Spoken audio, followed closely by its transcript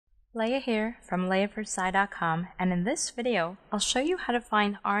Leah here from leahversci.com, and in this video I'll show you how to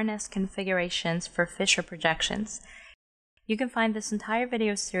find RNS configurations for Fischer projections. You can find this entire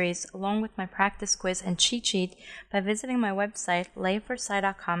video series along with my practice quiz and cheat sheet by visiting my website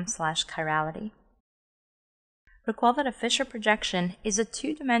leahversci.com/chirality. Recall that a Fischer projection is a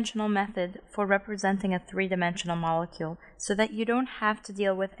two-dimensional method for representing a three-dimensional molecule so that you don't have to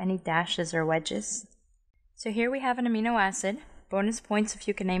deal with any dashes or wedges. So here we have an amino acid. Bonus points if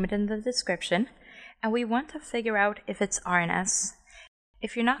you can name it in the description, and we want to figure out if it's RNS.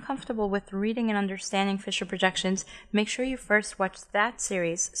 If you're not comfortable with reading and understanding Fischer projections, make sure you first watch that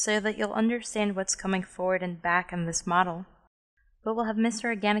series so that you'll understand what's coming forward and back in this model. But we'll have Mr.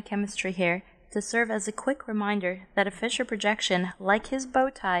 Organic Chemistry here to serve as a quick reminder that a Fischer projection, like his bow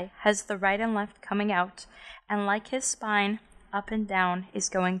tie, has the right and left coming out, and like his spine, up and down is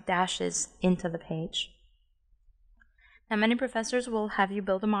going dashes into the page. Now, many professors will have you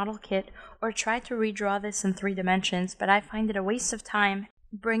build a model kit or try to redraw this in 3 dimensions, but I find it a waste of time,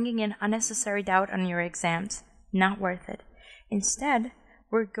 bringing in unnecessary doubt on your exams. Not worth it. Instead,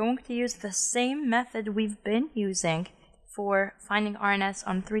 we're going to use the same method we've been using for finding RNS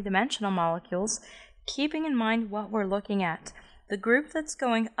on 3-dimensional molecules, keeping in mind what we're looking at. The group that's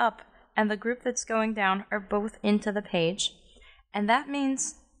going up and the group that's going down are both into the page, and that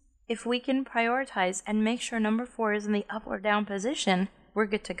means if we can prioritize and make sure number 4 is in the up or down position, we're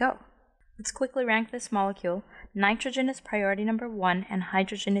good to go. Let's quickly rank this molecule. Nitrogen is priority number 1 and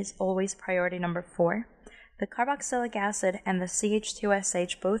hydrogen is always priority number 4. The carboxylic acid and the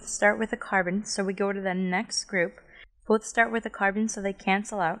CH2SH both start with a carbon, so we go to the next group. Both start with a carbon, so they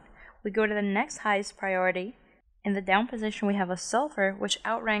cancel out. We go to the next highest priority. In the down position, we have a sulfur, which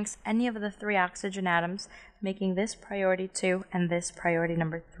outranks any of the 3 oxygen atoms, making this priority 2 and this priority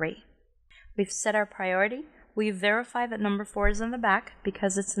number 3. We've set our priority. We verify that number 4 is in the back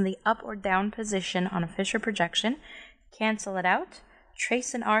because it's in the up or down position on a Fischer projection. Cancel it out.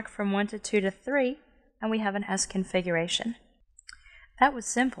 Trace an arc from 1 to 2 to 3, and we have an S configuration. That was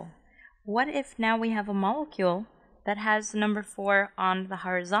simple. What if now we have a molecule that has number 4 on the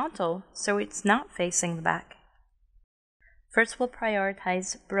horizontal, so it's not facing the back? First, we'll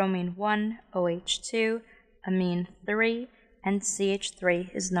prioritize bromine 1, OH2, amine 3, and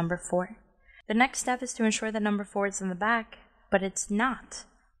CH3 is number 4. The next step is to ensure that number 4 is in the back, but it's not.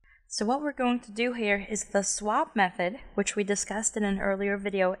 So what we're going to do here is the swap method, which we discussed in an earlier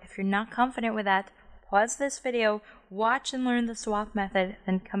video. If you're not confident with that, pause this video, watch and learn the swap method,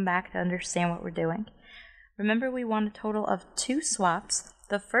 then come back to understand what we're doing. Remember, we want a total of 2 swaps.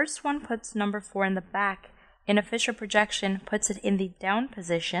 The first one puts number 4 in the back. In a Fischer projection, puts it in the down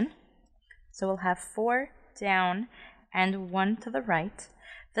position. So we'll have 4 down and 1 to the right.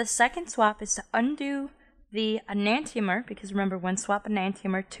 The second swap is to undo the enantiomer, because remember, 1 swap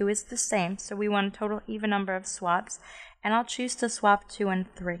enantiomer, 2 is the same, so we want a total even number of swaps, and I'll choose to swap 2 and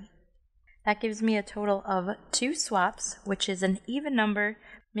 3. That gives me a total of 2 swaps, which is an even number,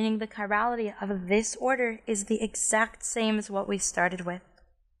 meaning the chirality of this order is the exact same as what we started with.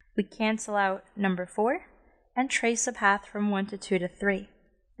 We cancel out number 4, and trace a path from 1 to 2 to 3.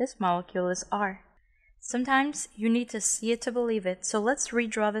 This molecule is R. Sometimes you need to see it to believe it, so let's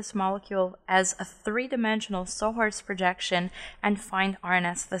redraw this molecule as a 3-dimensional Sohorst projection and find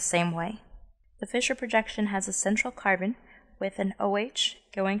RNS the same way. The Fischer projection has a central carbon with an OH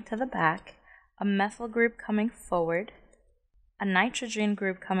going to the back, a methyl group coming forward, a nitrogen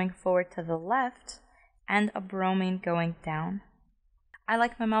group coming forward to the left, and a bromine going down. I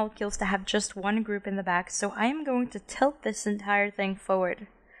like my molecules to have just 1 group in the back, so I am going to tilt this entire thing forward.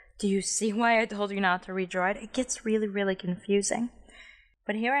 Do you see why I told you not to redraw it? It gets really confusing.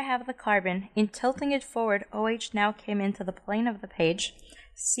 But here I have the carbon. In tilting it forward, OH now came into the plane of the page.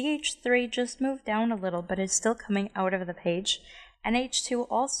 CH3 just moved down a little, but is still coming out of the page. NH2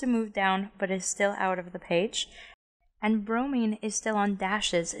 also moved down, but is still out of the page. And bromine is still on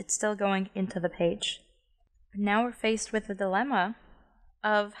dashes. It's still going into the page. Now we're faced with the dilemma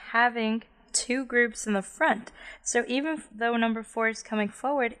of having 2 groups in the front. So even though number 4 is coming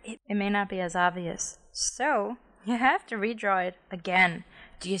forward, it may not be as obvious. So you have to redraw it again.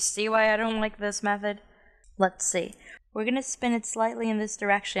 Do you see why I don't like this method? Let's see. We're going to spin it slightly in this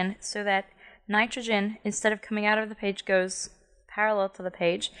direction so that nitrogen, instead of coming out of the page, goes parallel to the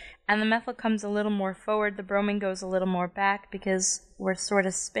page, and the methyl comes a little more forward, the bromine goes a little more back, because we're sort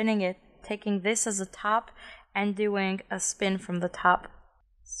of spinning it, taking this as a top and doing a spin from the top.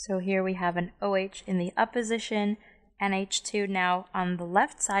 So here we have an OH in the up position, NH2 now on the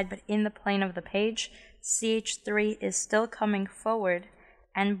left side but in the plane of the page, CH3 is still coming forward,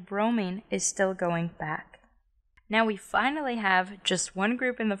 and bromine is still going back. Now we finally have just one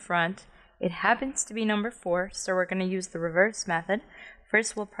group in the front. It happens to be number 4, so we're going to use the reverse method.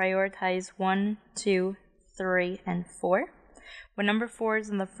 First, we'll prioritize 1, 2, 3, and 4. When number 4 is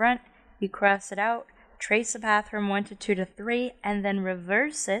in the front, you cross it out, trace the path from 1 to 2 to 3, and then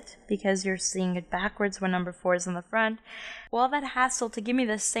reverse it because you're seeing it backwards when number 4 is in the front. All that hassle to give me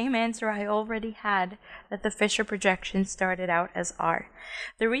the same answer I already had, that the Fischer projection started out as R.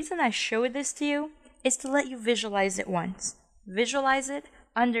 The reason I showed this to you is to let you visualize it once. Visualize it,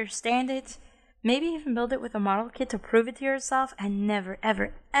 understand it, maybe even build it with a model kit to prove it to yourself, and never,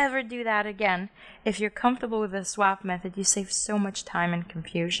 ever, ever do that again. If you're comfortable with the swap method, you save so much time and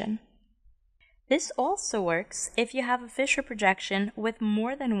confusion. This also works if you have a Fischer projection with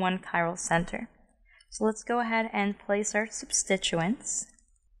more than one chiral center. So let's go ahead and place our substituents.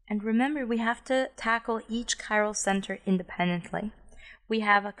 And remember, we have to tackle each chiral center independently. We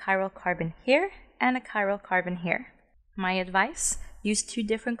have a chiral carbon here and a chiral carbon here. My advice: use 2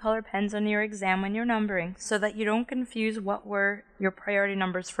 different color pens on your exam when you're numbering so that you don't confuse what were your priority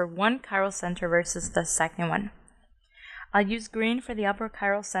numbers for one chiral center versus the second one. I'll use green for the upper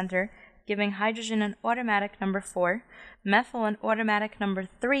chiral center, giving hydrogen an automatic number 4, methyl an automatic number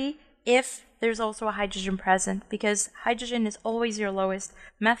 3 if there's also a hydrogen present, because hydrogen is always your lowest,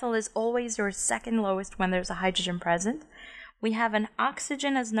 methyl is always your second lowest when there's a hydrogen present. We have an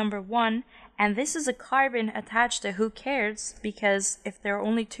oxygen as number 1, and this is a carbon attached to who cares, because if there are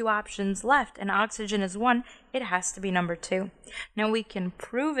only 2 options left and oxygen is 1, it has to be number 2. Now we can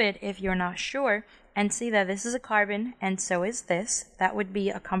prove it if you're not sure and see that this is a carbon and so is this. That would be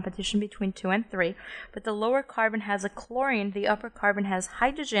a competition between 2 and 3, but the lower carbon has a chlorine, the upper carbon has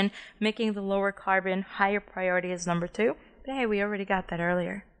hydrogen, making the lower carbon higher priority as number 2. But hey, we already got that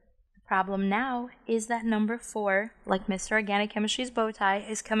earlier. Problem now is that number 4, like Mr. Organic Chemistry's bow tie,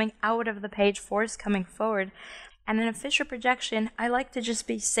 is coming out of the page, 4 is coming forward. And in a Fischer projection, I like to just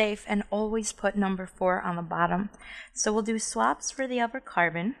be safe and always put number 4 on the bottom. So we'll do swaps for the upper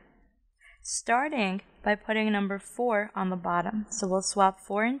carbon, starting by putting number 4 on the bottom. So we'll swap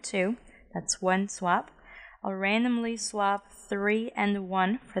 4 and 2, that's 1 swap. I'll randomly swap 3 and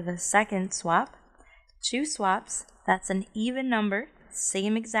 1 for the second swap. 2 swaps, that's an even number,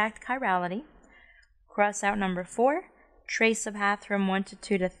 same exact chirality. Cross out number 4, trace the path from 1 to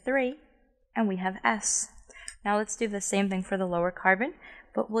 2 to 3, and we have S. Now let's do the same thing for the lower carbon,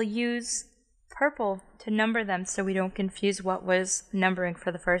 but we'll use purple to number them so we don't confuse what was numbering for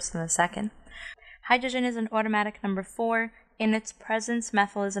the first and the second. Hydrogen is an automatic number 4. In its presence,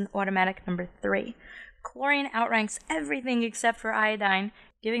 methyl is an automatic number 3. Chlorine outranks everything except for iodine,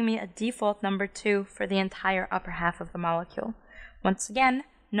 giving me a default number 2 for the entire upper half of the molecule. Once again,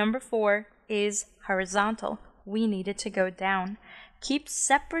 number 4 is horizontal. We need it to go down. Keep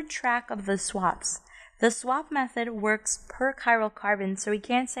separate track of the swaps. The swap method works per chiral carbon, so we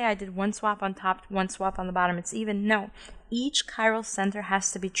can't say I did 1 swap on top, 1 swap on the bottom. It's even. No, each chiral center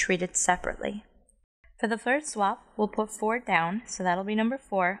has to be treated separately. For the first swap, we'll put 4 down, so that'll be number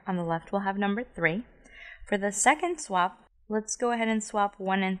 4. On the left, we'll have number 3. For the second swap, let's go ahead and swap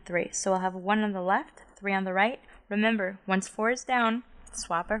 1 and 3. So we'll have 1 on the left, 3 on the right. Remember, once 4 is down,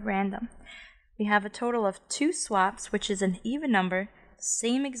 swap at random. We have a total of 2 swaps, which is an even number,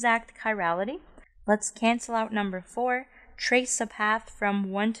 same exact chirality. Let's cancel out number 4, trace the path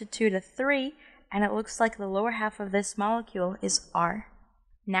from 1 to 2 to 3, and it looks like the lower half of this molecule is R.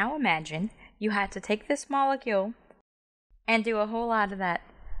 Now imagine you had to take this molecule and do a whole lot of that.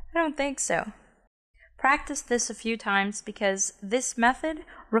 I don't think so. Practice this a few times because this method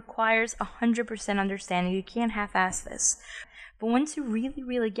requires 100% understanding. You can't half-ass this. But once you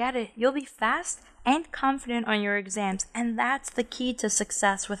really get it, you'll be fast and confident on your exams, and that's the key to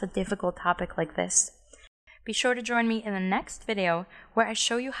success with a difficult topic like this. Be sure to join me in the next video where I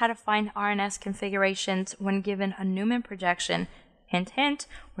show you how to find RNS configurations when given a Newman projection. Hint, hint,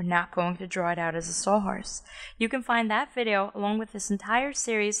 we're not going to draw it out as a sawhorse. You can find that video along with this entire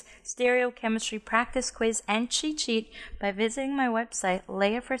series, Stereochemistry Practice Quiz and Cheat Sheet by visiting my website,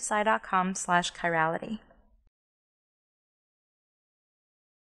 leahforsci.com/chirality.